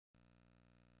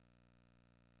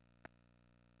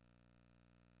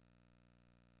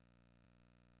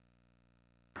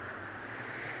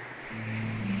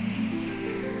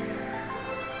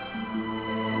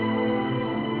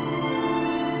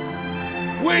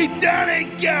We done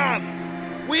it, Gov!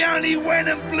 We only went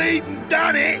and bleedin'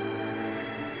 done it!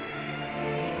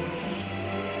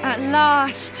 At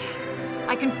last,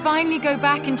 I can finally go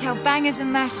back and tell Bangers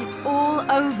and Mash it's all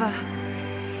over.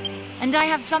 And I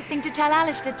have something to tell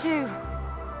Alistair too.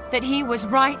 That he was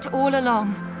right all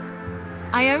along.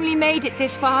 I only made it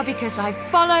this far because I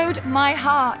followed my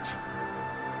heart.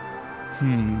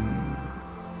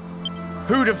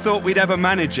 Who'd have thought we'd ever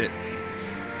manage it?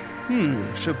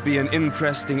 Should be an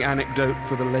interesting anecdote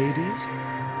for the ladies.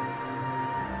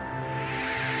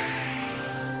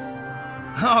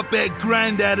 I bet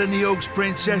Grandad and the Og's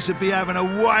Princess would be having a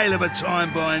whale of a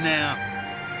time by now.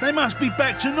 They must be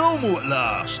back to normal at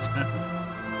last.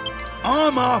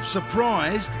 I'm half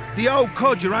surprised the old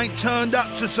codger ain't turned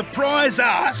up to surprise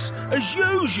us as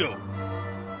usual.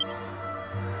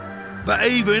 But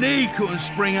even he couldn't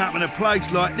spring up in a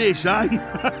place like this, eh?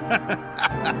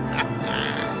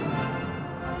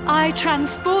 I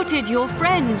transported your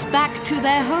friends back to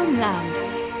their homeland.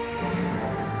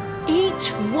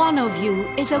 Each one of you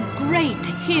is a great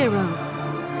hero.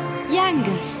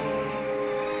 Yangus,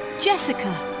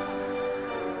 Jessica,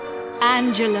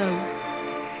 Angelo,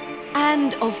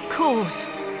 and of course,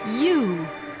 you.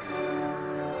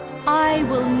 I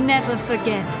will never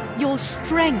forget your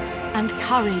strength and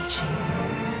courage.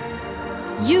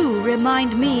 You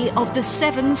remind me of the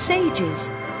 7 sages.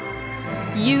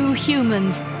 You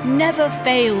humans never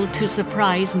fail to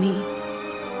surprise me.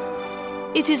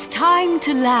 It is time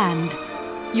to land.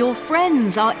 Your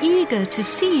friends are eager to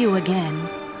see you again.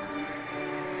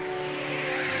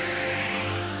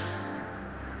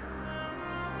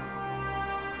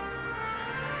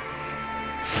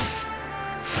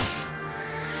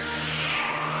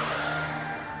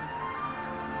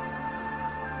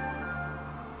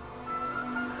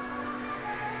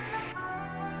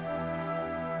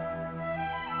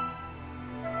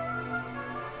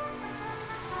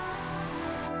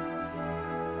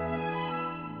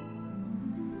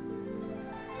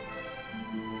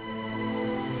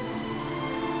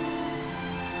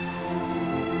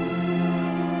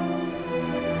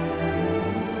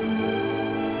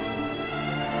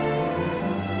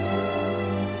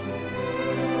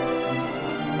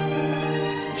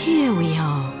 Here we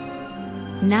are.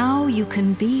 Now you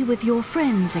can be with your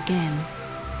friends again.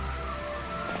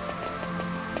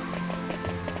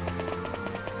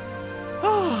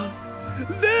 Ah,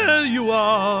 there you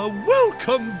are.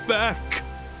 Welcome back.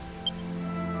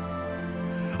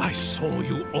 I saw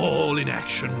you all in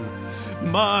action.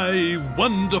 My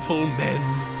wonderful men.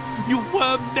 You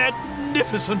were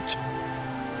magnificent.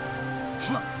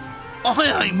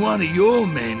 I ain't one of your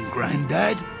men,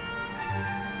 Grandad.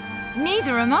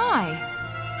 Neither am I.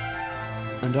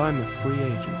 And I'm a free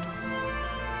agent.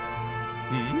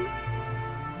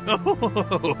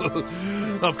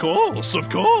 Oh, of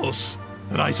course.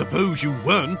 And I suppose you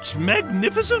weren't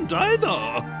magnificent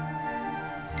either.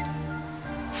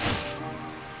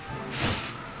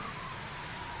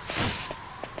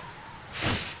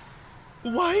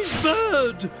 Wise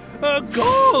bird, a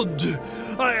god.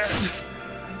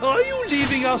 Are you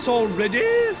leaving us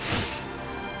already?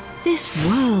 This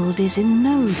world is in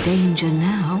no danger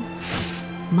now.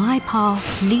 My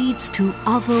path leads to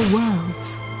other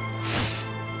worlds.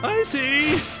 I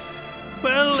see.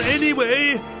 Well,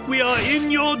 anyway, we are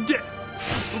in your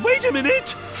Wait a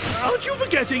minute! Aren't you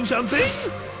forgetting something?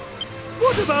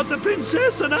 What about the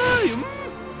princess and I?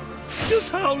 Just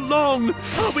how long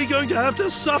are we going to have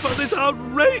to suffer this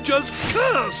outrageous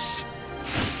curse?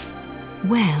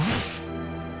 Well,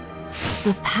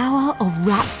 the power of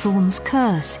Rhapthorne's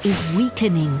curse is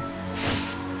weakening.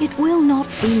 It will not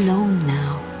be long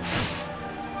now.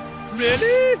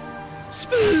 Really?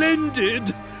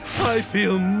 Splendid! I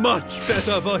feel much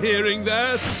better for hearing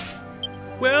that.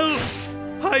 Well,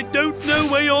 I don't know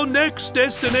where your next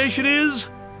destination is,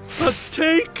 but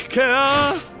take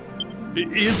care.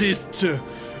 Is it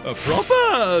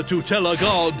proper to tell a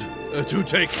god to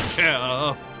take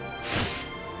care?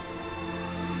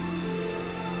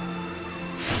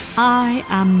 I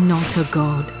am not a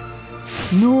god,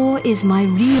 nor is my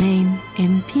real name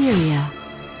Imperia.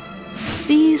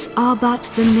 These are but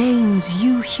the names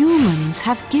you humans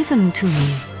have given to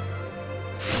me.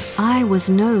 I was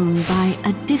known by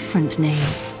a different name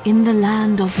in the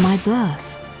land of my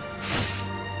birth.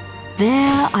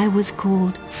 There I was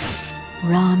called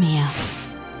Ramia.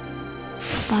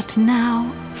 But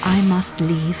now I must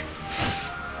leave.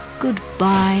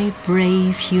 Goodbye,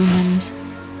 brave humans.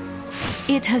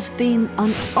 It has been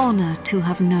an honor to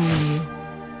have known you.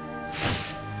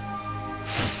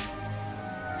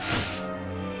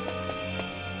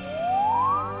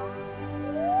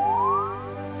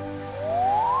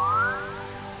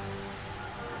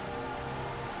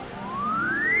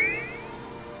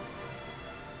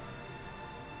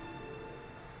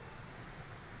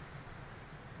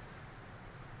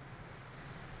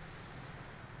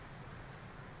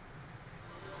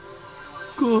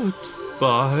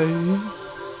 Goodbye.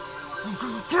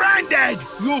 Grandad,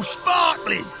 you're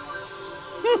sparkling!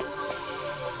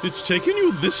 It's taken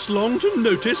you this long to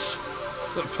notice?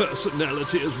 A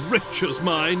personality as rich as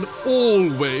mine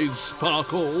always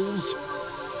sparkles.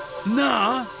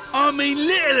 Nah, I mean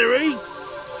literally.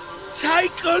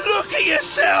 Take a look at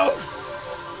yourself!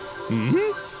 Hmm?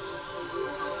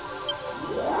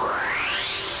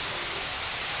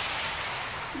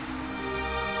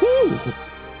 Ooh!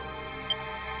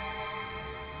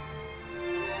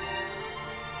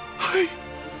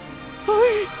 I'm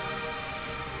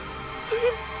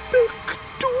back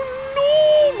to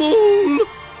normal!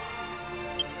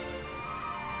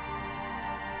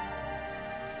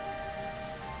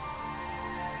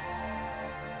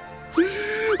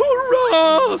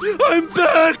 Hurrah! I'm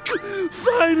back!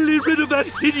 Finally rid of that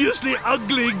hideously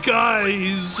ugly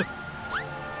guise!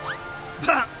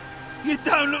 But you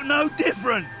don't look no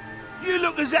different. You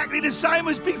look exactly the same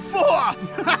as before.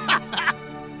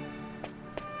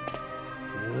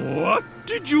 What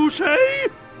did you say?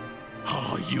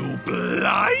 Are you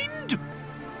blind?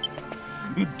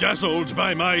 Dazzled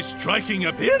by my striking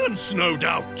appearance, no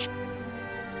doubt.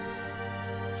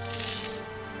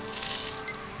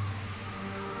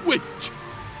 Wait.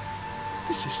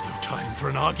 This is no time for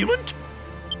an argument.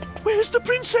 Where's the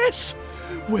princess?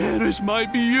 Where is my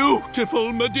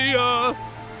beautiful Medea?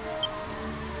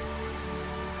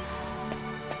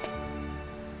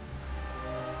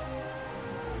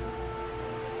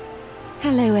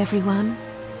 Hello, everyone.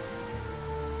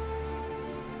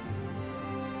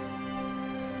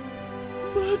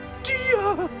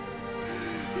 Medea!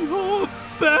 You're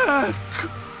back!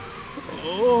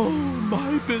 Oh,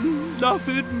 my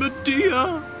beloved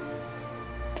Medea!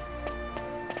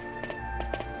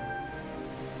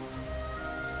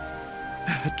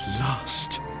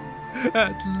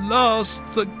 At last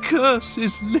the curse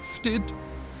is lifted.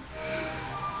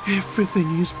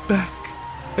 Everything is back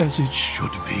as it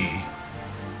should be.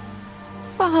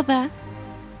 Father,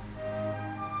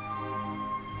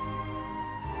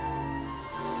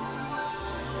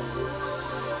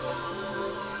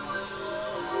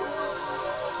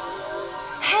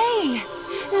 Hey,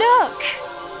 look!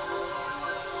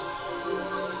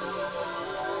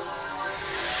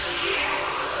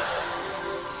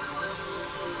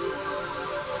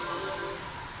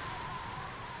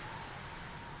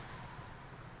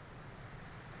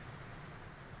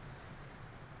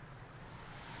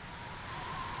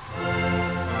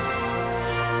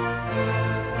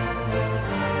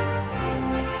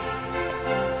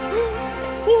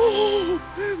 Oh,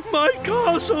 my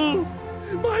castle!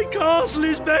 My castle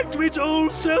is back to its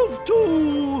old self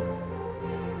too!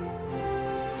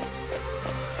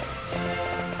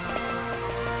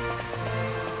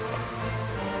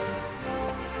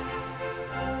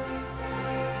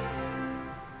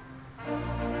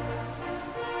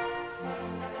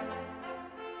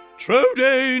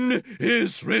 Trodain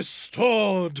is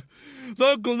restored!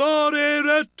 The glory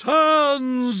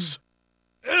returns!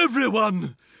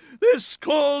 Everyone, this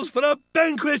calls for a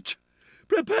banquet!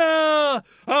 Prepare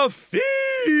a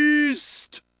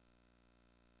feast!